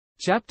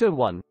Chapter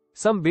 1.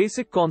 Some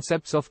basic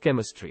concepts of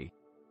chemistry.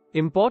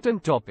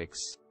 Important topics.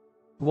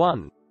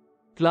 1.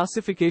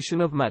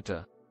 Classification of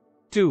matter.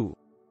 2.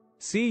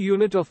 See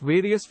unit of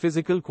various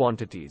physical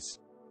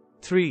quantities.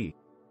 3.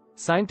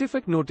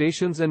 Scientific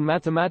notations and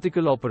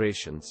mathematical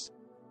operations.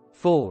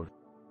 4.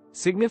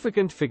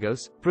 Significant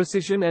figures,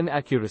 precision and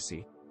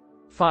accuracy.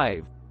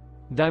 5.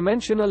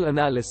 Dimensional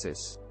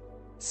analysis.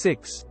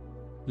 6.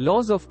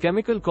 Laws of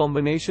chemical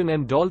combination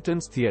and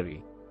Dalton's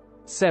theory.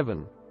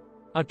 7.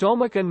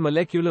 Atomic and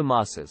molecular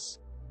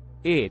masses.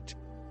 8.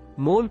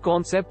 Mole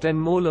concept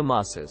and molar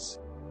masses.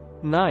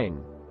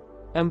 9.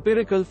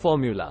 Empirical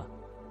formula.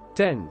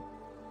 10.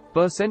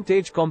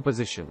 Percentage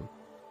composition.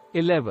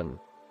 11.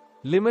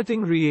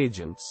 Limiting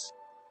reagents.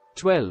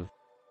 12.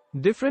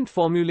 Different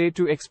formulae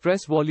to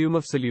express volume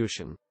of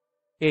solution.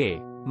 A.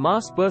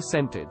 Mass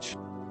percentage.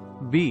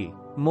 B.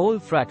 Mole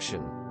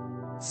fraction.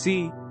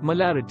 C.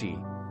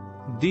 Molarity.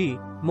 D.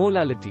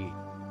 Molality.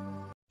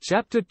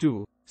 Chapter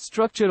 2.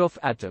 Structure of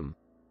atom.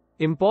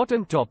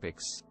 Important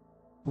topics.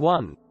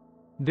 1.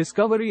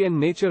 Discovery and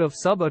nature of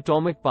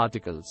subatomic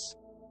particles.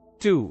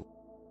 2.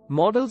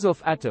 Models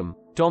of atom,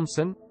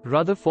 Thomson,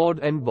 Rutherford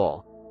and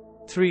Bohr.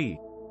 3.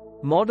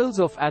 Models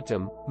of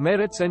atom,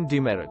 merits and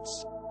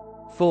demerits.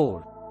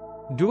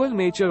 4. Dual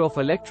nature of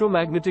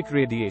electromagnetic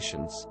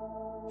radiations.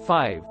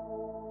 5.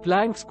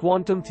 Planck's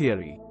quantum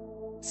theory.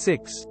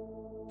 6.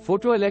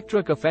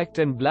 Photoelectric effect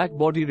and black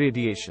body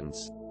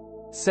radiations.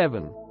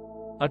 7.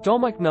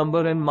 Atomic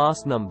number and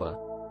mass number.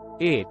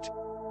 8.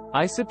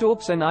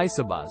 Isotopes and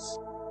isobars.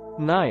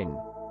 9.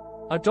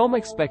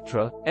 Atomic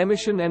spectra,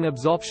 emission and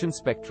absorption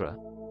spectra.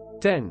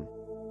 10.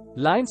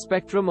 Line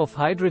spectrum of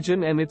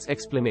hydrogen and its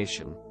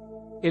explanation.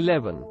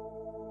 11.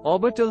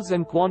 Orbitals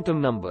and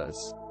quantum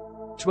numbers.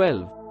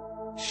 12.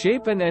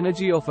 Shape and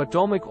energy of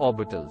atomic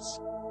orbitals.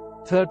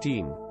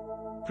 13.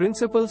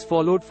 Principles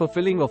followed for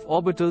filling of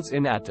orbitals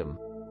in atom.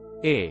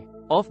 A.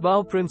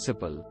 Aufbau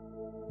principle.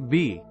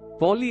 B.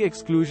 Pauli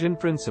exclusion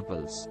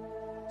principles.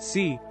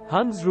 C.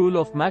 Hund's rule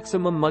of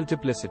maximum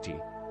multiplicity.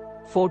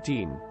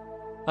 14.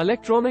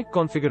 Electronic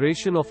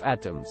configuration of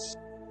atoms.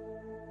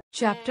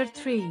 Chapter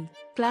 3.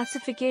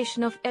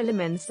 Classification of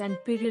elements and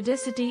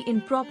periodicity in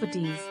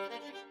properties.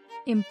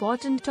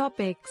 Important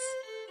topics.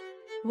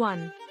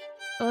 1.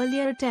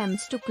 Earlier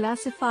attempts to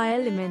classify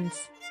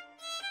elements.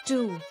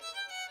 2.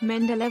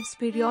 Mendelev's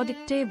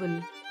periodic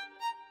table.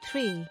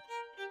 3.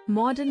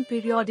 Modern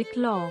periodic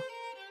law.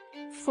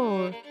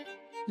 4.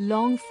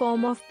 Long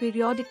form of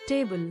periodic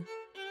table.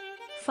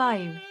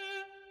 5.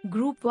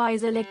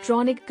 Group-wise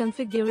electronic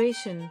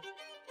configuration.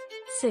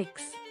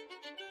 6.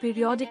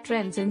 Periodic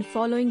trends in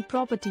following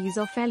properties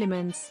of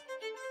elements.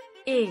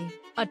 A.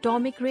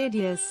 Atomic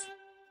radius.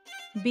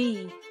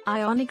 B.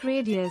 Ionic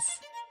radius.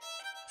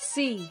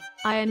 C.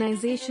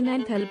 Ionization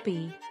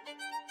enthalpy.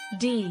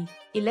 D.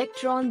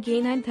 Electron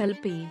gain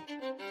enthalpy.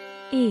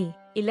 E.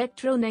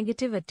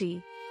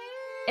 Electronegativity.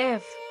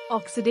 F.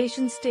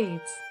 Oxidation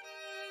states.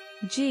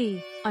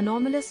 G.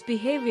 Anomalous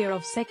behavior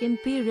of second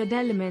period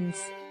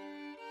elements.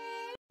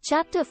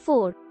 Chapter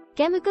 4.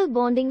 Chemical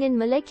bonding and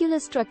molecular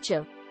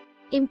structure.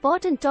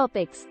 Important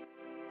topics.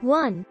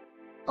 1.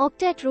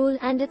 Octet rule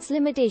and its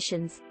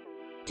limitations.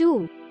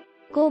 2.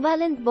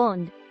 Covalent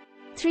bond.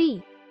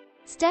 3.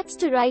 Steps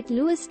to write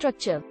Lewis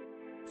structure.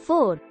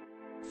 4.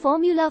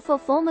 Formula for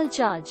formal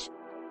charge.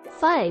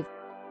 5.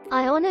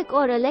 Ionic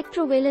or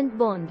electrovalent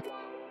bond.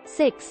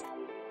 6.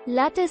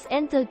 Lattice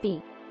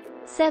enthalpy.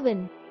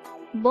 7.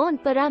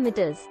 Bond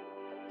parameters.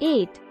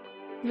 8.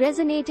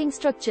 Resonating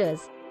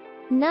structures.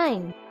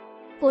 9.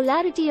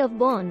 Polarity of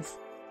bonds.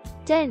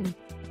 10.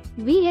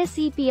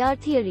 VSEPR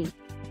theory.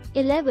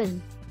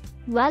 11.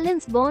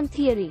 Valence bond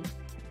theory.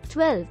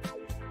 12.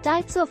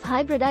 Types of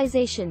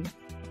hybridization.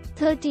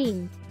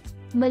 13.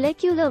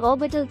 Molecular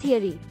orbital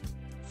theory.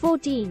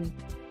 14.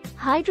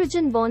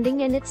 Hydrogen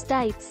bonding and its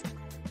types.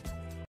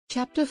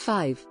 Chapter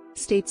 5.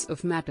 States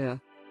of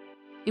matter.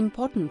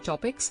 Important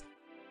topics.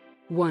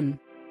 1.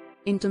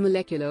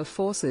 Intermolecular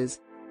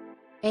forces.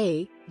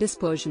 A.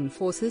 Dispersion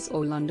forces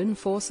or London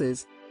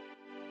forces.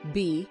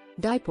 B.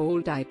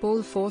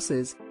 Dipole-dipole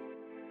forces.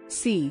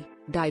 C.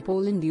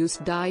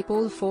 Dipole-induced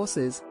dipole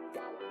forces.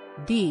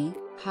 D.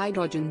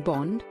 Hydrogen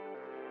bond.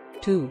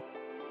 2.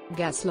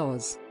 Gas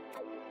laws.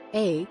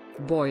 A.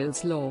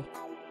 Boyle's law.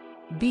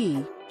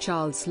 B.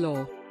 Charles'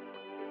 law.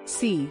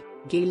 C.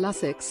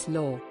 Gay-Lussac's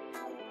law.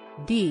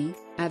 D.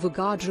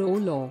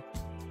 Avogadro law.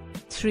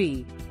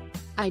 3.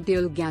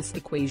 Ideal gas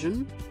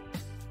equation.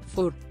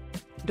 4.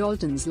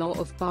 Dalton's law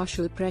of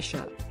partial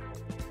pressure.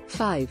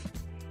 5.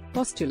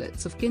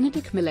 Postulates of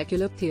kinetic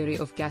molecular theory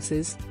of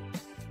gases.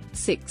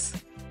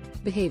 6.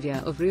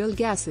 Behavior of real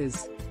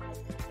gases.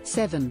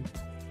 7.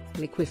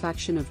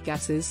 Liquefaction of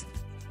gases.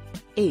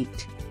 8.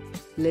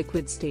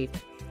 Liquid state.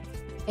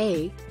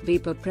 A.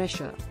 Vapor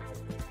pressure.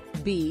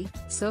 B.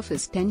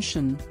 Surface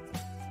tension.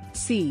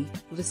 C.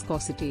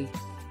 Viscosity.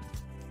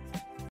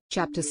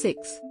 Chapter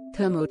 6.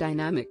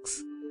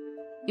 Thermodynamics.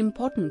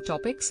 Important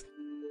topics.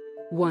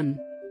 1.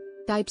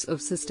 Types of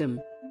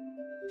system.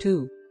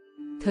 2.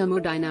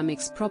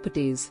 Thermodynamics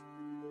properties.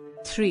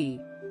 3.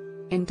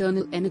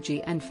 Internal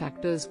energy and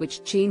factors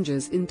which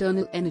changes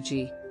internal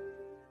energy.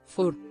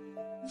 4.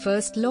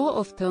 First law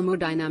of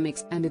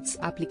thermodynamics and its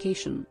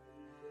application.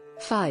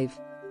 5.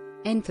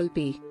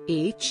 Enthalpy,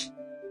 H.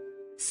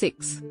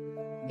 6.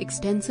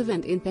 Extensive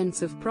and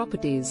intensive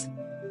properties.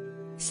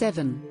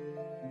 7.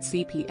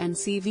 Cp and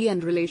Cv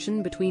and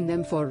relation between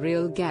them for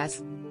real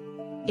gas.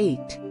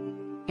 8.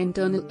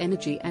 Internal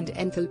energy and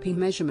enthalpy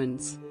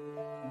measurements.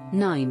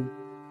 9.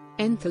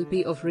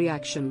 Enthalpy of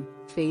reaction,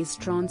 phase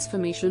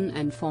transformation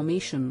and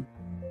formation.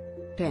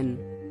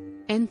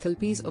 10.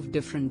 Enthalpies of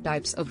different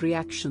types of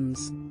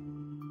reactions.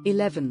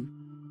 11.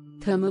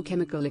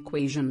 Thermochemical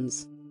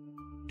equations.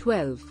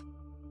 12.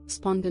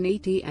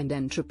 Spontaneity and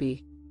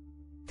entropy.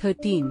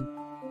 13.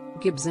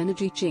 Gibbs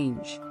energy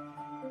change.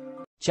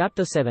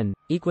 Chapter 7,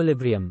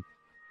 Equilibrium.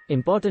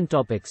 Important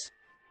topics.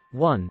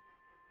 1.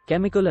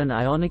 Chemical and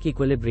ionic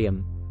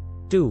equilibrium.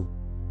 2.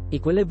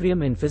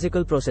 Equilibrium in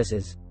physical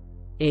processes.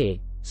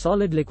 A.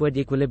 Solid-liquid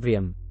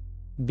equilibrium.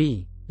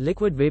 B.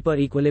 Liquid-vapor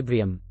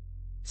equilibrium.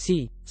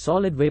 C.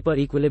 Solid-vapor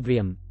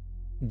equilibrium.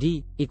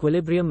 D.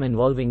 Equilibrium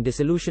involving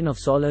dissolution of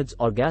solids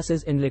or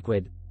gases in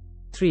liquid.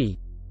 3.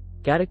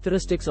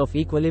 Characteristics of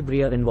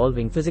equilibria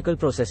involving physical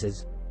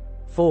processes.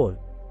 4.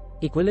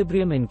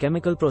 Equilibrium in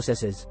chemical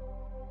processes.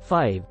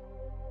 5.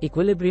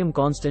 Equilibrium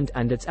constant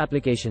and its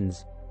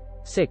applications.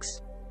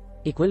 6.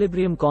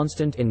 Equilibrium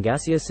constant in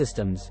gaseous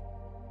systems.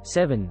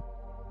 7.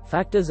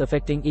 Factors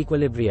affecting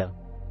equilibria.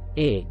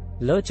 A.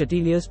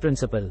 Le-Chatelier's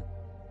principle.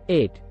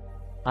 8.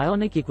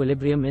 Ionic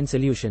equilibrium in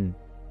solution.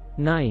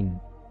 9.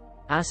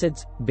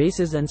 Acids,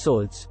 bases and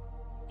salts.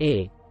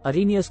 A.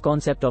 Arrhenius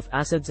concept of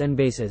acids and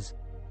bases.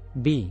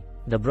 B.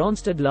 The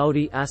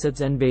Bronsted-Lowry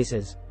acids and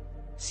bases.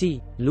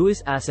 C.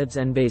 Lewis acids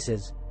and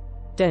bases.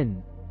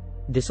 10.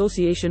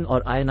 Dissociation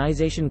or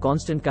ionization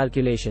constant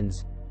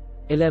calculations.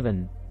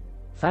 11.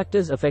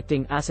 Factors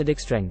affecting acidic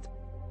strength.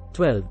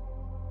 12.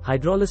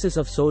 Hydrolysis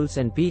of salts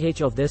and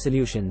pH of their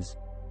solutions.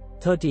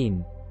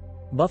 13.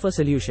 Buffer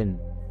solution.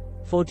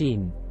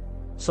 14.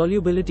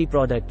 Solubility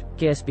product,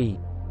 KSP.